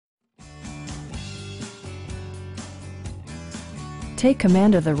Take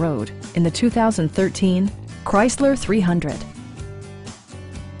command of the road in the 2013 Chrysler 300.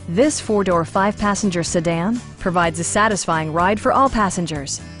 This four-door, five-passenger sedan provides a satisfying ride for all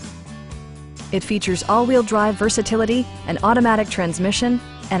passengers. It features all-wheel drive versatility, an automatic transmission,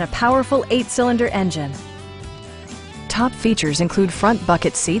 and a powerful 8-cylinder engine. Top features include front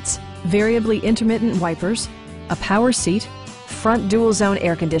bucket seats, variably intermittent wipers, a power seat, front dual-zone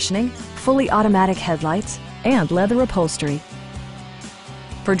air conditioning, fully automatic headlights, and leather upholstery.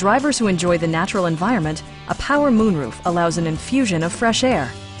 For drivers who enjoy the natural environment, a power moonroof allows an infusion of fresh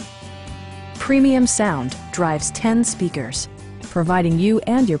air. Premium sound drives 10 speakers, providing you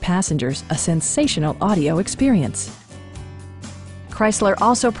and your passengers a sensational audio experience. Chrysler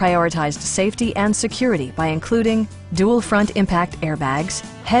also prioritized safety and security by including dual front impact airbags,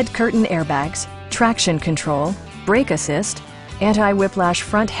 head curtain airbags, traction control, brake assist, anti-whiplash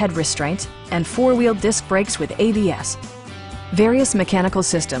front head restraint, and four-wheel disc brakes with ABS. Various mechanical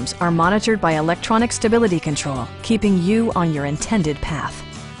systems are monitored by electronic stability control, keeping you on your intended path.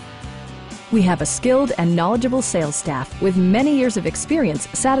 We have a skilled and knowledgeable sales staff with many years of experience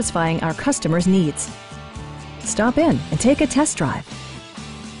satisfying our customers' needs. Stop in and take a test drive.